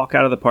can walk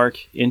out of the park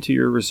into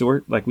your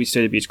resort, like we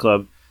stayed at Beach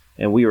Club,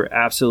 and we were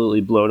absolutely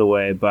blown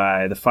away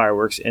by the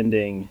fireworks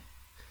ending,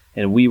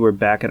 and we were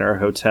back at our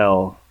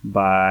hotel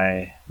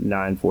by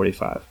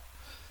 9:45.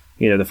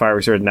 You know, the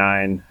fireworks were at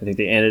 9. I think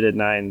they ended at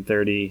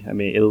 9:30. I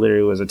mean, it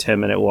literally was a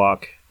 10-minute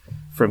walk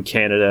from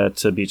Canada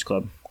to Beach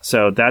Club.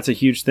 So that's a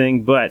huge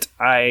thing, but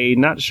I'm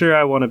not sure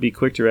I want to be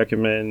quick to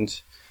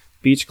recommend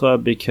Beach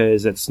Club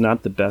because it's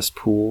not the best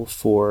pool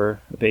for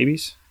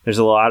babies. There's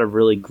a lot of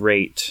really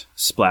great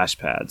splash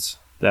pads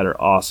that are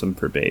awesome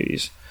for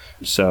babies.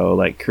 So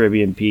like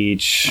Caribbean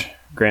Beach,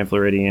 Grand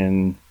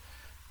Floridian,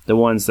 the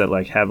ones that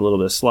like have a little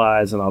bit of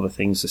slides and all the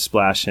things to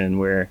splash in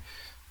where,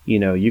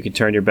 you can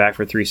turn your back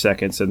for 3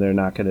 seconds and they're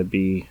not going to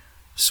be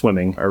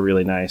swimming are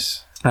really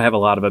nice. I have a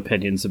lot of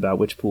opinions about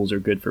which pools are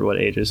good for what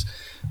ages,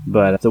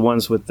 but the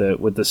ones with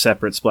the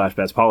separate splash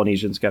pads,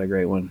 Polynesian's got a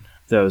great one.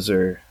 I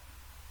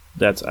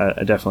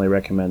definitely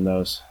recommend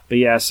those. But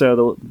yeah, so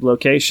the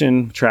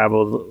location,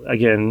 travel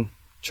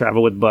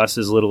with bus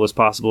as little as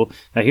possible.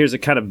 Now here's a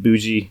kind of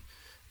bougie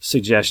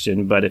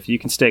suggestion, but if you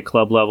can stay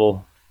club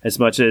level, as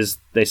much as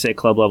they say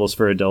club levels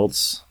for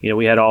adults,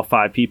 we had all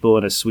 5 people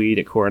in a suite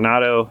at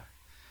Coronado,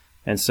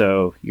 and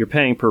so you're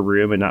paying per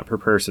room and not per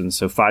person.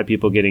 So 5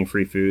 people getting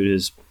free food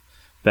is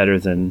better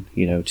than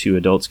 2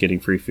 adults getting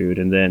free food.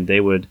 And then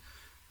they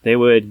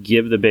would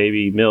give the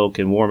baby milk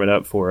and warm it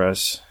up for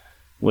us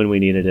when we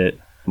needed it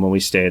when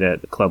we stayed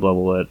at the club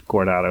level at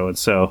Coronado. And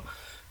so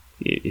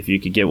if you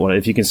could get one,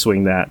 if you can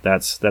swing that,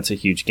 that's a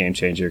huge game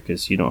changer,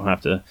 because you don't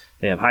have to.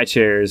 They have high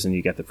chairs and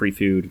you got the free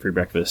food, free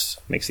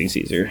breakfast, makes things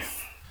easier.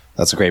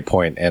 That's a great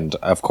point. And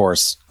of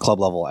course, club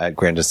level at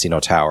Gran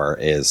Destino Tower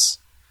is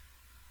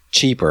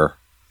cheaper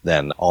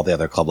than all the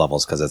other club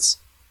levels because it's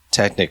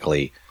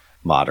technically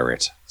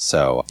moderate.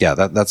 So yeah,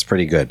 that's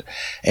pretty good.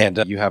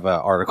 And you have an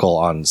article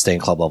on staying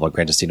club level at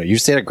Gran Destino. You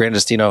stayed at Gran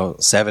Destino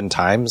 7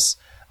 times.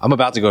 I'm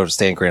about to go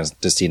stay in Gran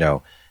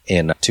Destino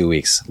in 2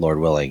 weeks, Lord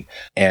willing.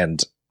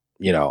 And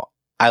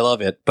I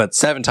love it, but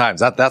 7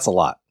 times, that's a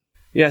lot.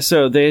 Yeah,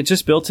 so they had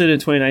just built it in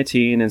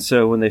 2019, and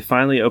so when they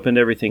finally opened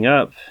everything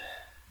up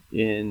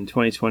in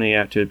 2020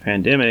 after the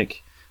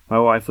pandemic, my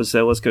wife was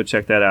said, let's go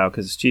check that out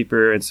because it's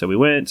cheaper. And so we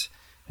went,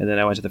 and then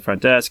I went to the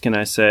front desk and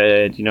I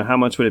said, how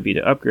much would it be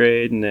to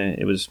upgrade? And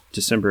it was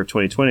December of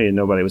 2020 and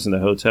nobody was in the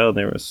hotel. And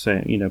they were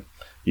saying,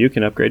 you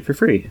can upgrade for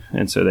free.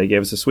 And so they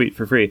gave us a suite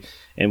for free.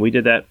 And we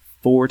did that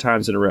 4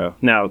 times in a row.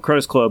 Now,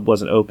 Cronus Club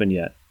wasn't open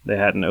yet. They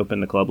hadn't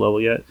opened the club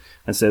level yet.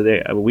 And so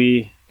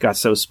we got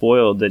so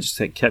spoiled, they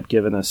just kept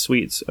giving us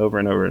suites over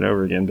and over and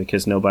over again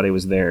because nobody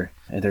was there.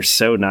 And they're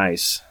so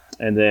nice.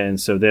 And then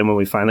when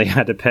we finally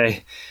had to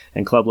pay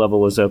and club level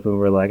was open,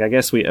 we're like, I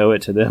guess we owe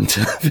it to them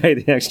to pay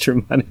the extra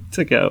money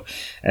to go.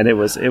 And it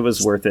was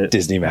worth it.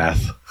 Disney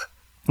math.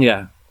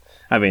 Yeah.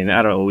 I mean,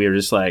 I don't know. We were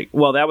just like,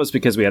 well, that was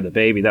because we had the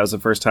baby. That was the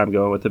first time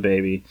going with the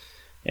baby.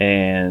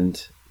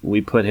 And we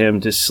put him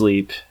to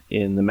sleep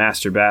in the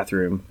master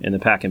bathroom in the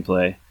pack and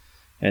play.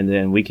 And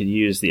then we could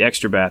use the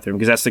extra bathroom,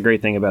 because that's the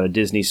great thing about a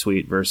Disney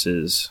suite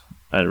versus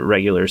a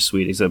regular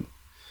suite. Except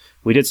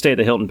we did stay at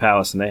the Hilton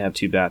Palace, and they have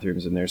 2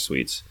 bathrooms in their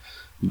suites.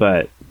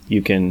 But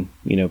you can,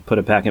 put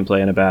a pack and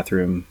play in a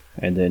bathroom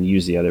and then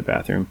use the other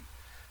bathroom.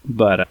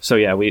 But so,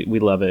 yeah, we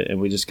love it,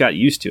 and we just got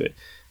used to it.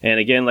 And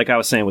again, like I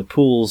was saying with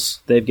pools,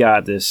 they've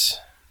got this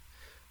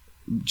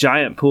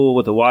giant pool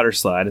with a water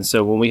slide. And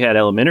so when we had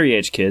elementary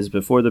age kids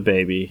before the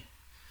baby,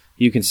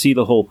 you can see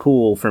the whole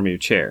pool from your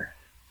chair.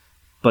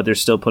 But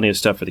there's still plenty of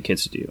stuff for the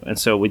kids to do. And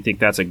so we think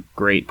that's a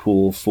great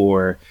pool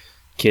for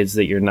kids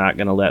that you're not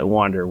going to let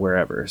wander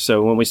wherever.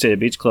 So when we stayed at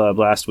Beach Club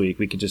last week,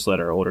 we could just let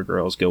our older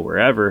girls go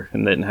wherever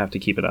and didn't have to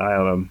keep an eye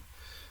on them.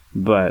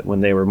 But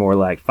when they were more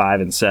like 5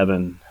 and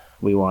 7,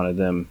 we wanted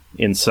them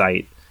in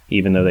sight,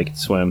 even though they could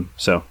swim.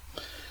 So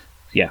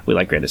yeah, we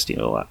like Gran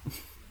Destino a lot.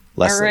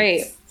 Leslie, all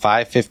right.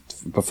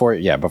 $550 before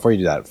you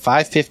do that,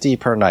 $550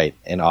 per night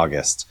in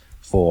August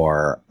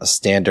for a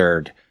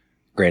standard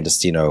Gran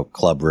Destino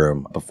club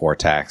room before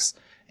tax,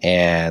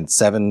 and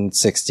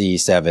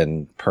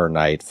 $767 per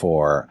night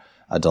for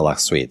a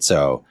deluxe suite.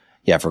 So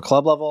yeah, for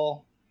club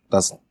level,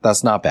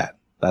 that's not bad.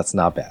 That's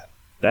not bad.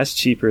 That's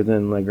cheaper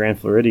than the Grand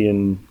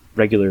Floridian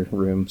regular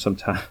room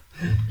sometimes.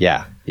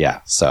 Yeah.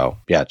 So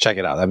yeah, check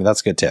it out. I mean,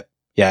 that's a good tip.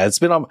 Yeah, it's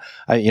been on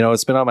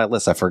my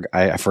list. I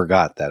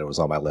forgot that it was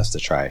on my list to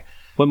try.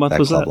 What month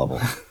was club that?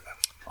 Level.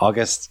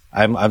 August.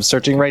 I'm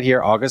searching right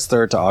here. August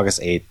 3rd to August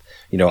 8th.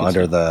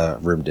 Under the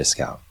room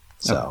discount.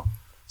 So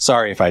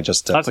sorry if I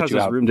just put you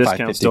out. Room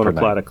discounts don't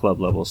apply to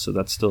club levels, so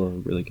that's still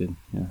really good.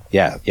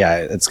 Yeah,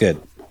 it's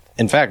good.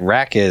 In fact,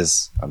 rack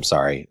is. I'm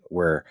sorry,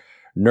 we're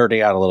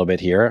nerding out a little bit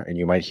here, and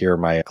you might hear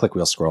my click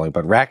wheel scrolling.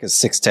 But rack is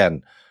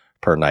 $610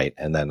 per night,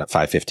 and then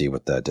 $550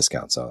 with the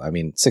discount. So I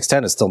mean,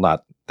 $610 is still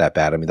not that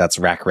bad. I mean, that's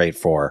rack rate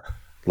for,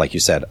 like you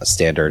said, a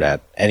standard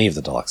at any of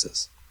the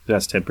deluxes.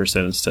 That's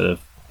 10% instead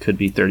of could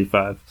be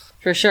 35%.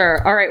 For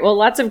sure. All right. Well,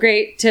 lots of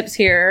great tips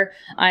here.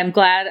 I'm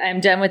glad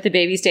I'm done with the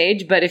baby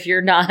stage, but if you're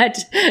not,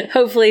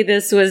 hopefully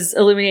this was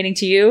illuminating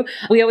to you.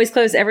 We always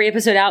close every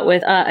episode out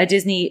with a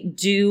Disney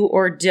do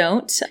or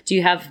don't. Do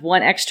you have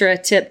one extra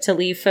tip to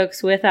leave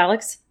folks with,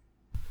 Alex?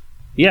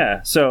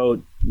 Yeah.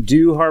 So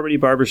do Harmony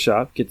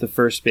Barbershop. Get the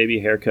first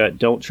baby haircut.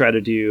 Don't try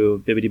to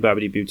do Bibbidi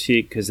Bobbidi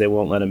Boutique because they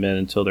won't let them in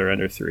until they're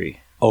under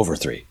 3. Over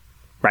 3.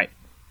 Right.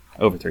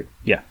 Over 3.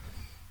 Yeah.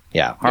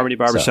 Yeah. Harmony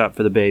Barbershop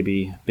for the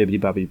baby, Bibbidi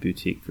Bobbidi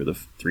Boutique for the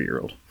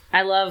 3-year-old.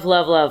 I love,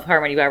 love, love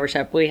Harmony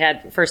Barbershop. We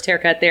had first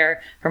haircut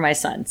there for my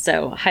son,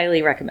 so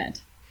highly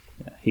recommend.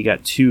 Yeah, he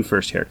got 2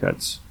 first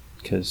haircuts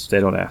because they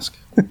don't ask.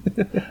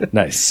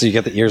 Nice. So you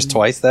get the ears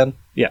twice then?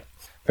 Yeah.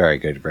 Very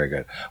good. Very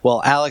good.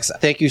 Well, Alex,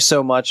 thank you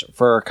so much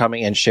for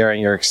coming and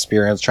sharing your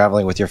experience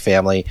traveling with your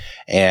family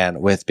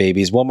and with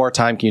babies. One more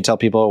time, can you tell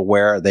people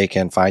where they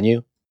can find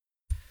you?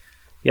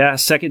 Yeah,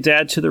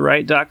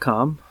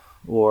 seconddadtotherright.com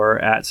or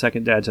at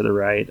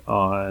seconddadtotherright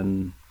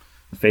on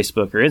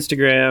Facebook or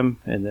Instagram.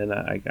 And then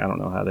I don't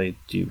know how they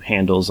do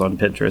handles on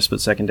Pinterest,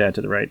 but Second Dad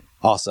to the Right.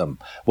 Awesome.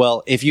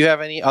 Well, if you have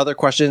any other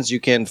questions,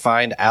 you can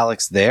find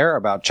Alex there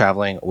about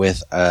traveling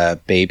with a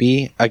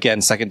baby. Again,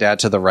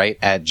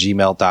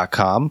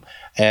 seconddadtotherright@gmail.com.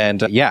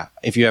 And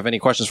if you have any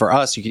questions for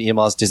us, you can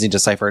email us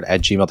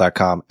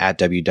disneydeciphered@gmail.com, at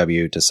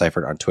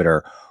www.deciphered on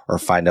Twitter, or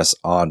find us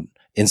on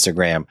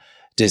Instagram,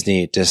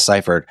 Disney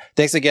Deciphered.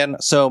 Thanks again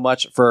so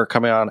much for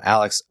coming on,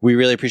 Alex. We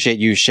really appreciate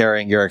you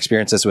sharing your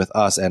experiences with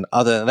us. And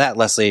other than that,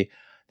 Leslie,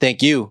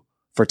 thank you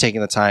for taking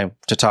the time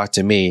to talk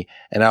to me.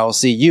 And I will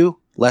see you,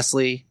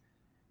 Leslie,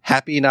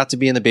 happy not to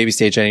be in the baby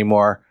stage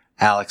anymore.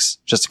 Alex,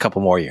 just a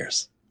couple more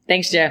years.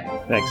 Thanks, Joe.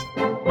 Thanks.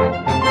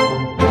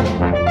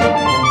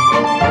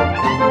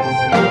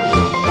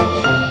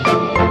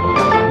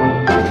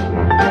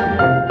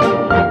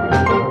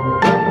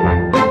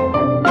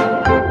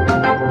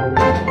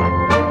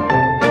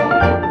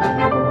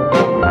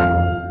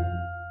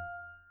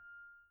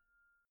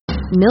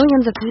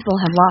 Millions of people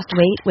have lost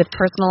weight with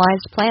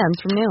personalized plans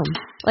from Noom.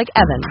 Like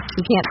Evan,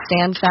 who can't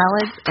stand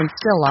salads and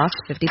still lost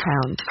 50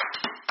 pounds.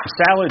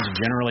 Salads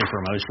generally for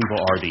most people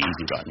are the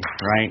easy button,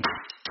 right?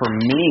 For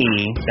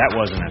me, that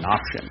wasn't an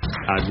option.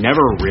 I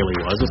never really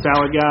was a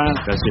salad guy.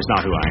 That's just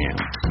not who I am.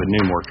 But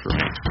Noom worked for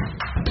me.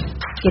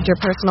 Get your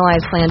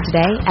personalized plan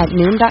today at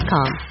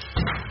Noom.com.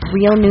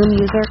 Real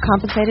Noom user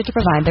compensated to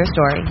provide their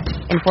story.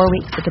 In 4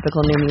 weeks, the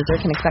typical Noom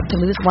user can expect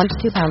to lose 1 to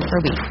 2 pounds per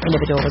week.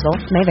 Individual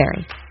results may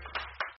vary.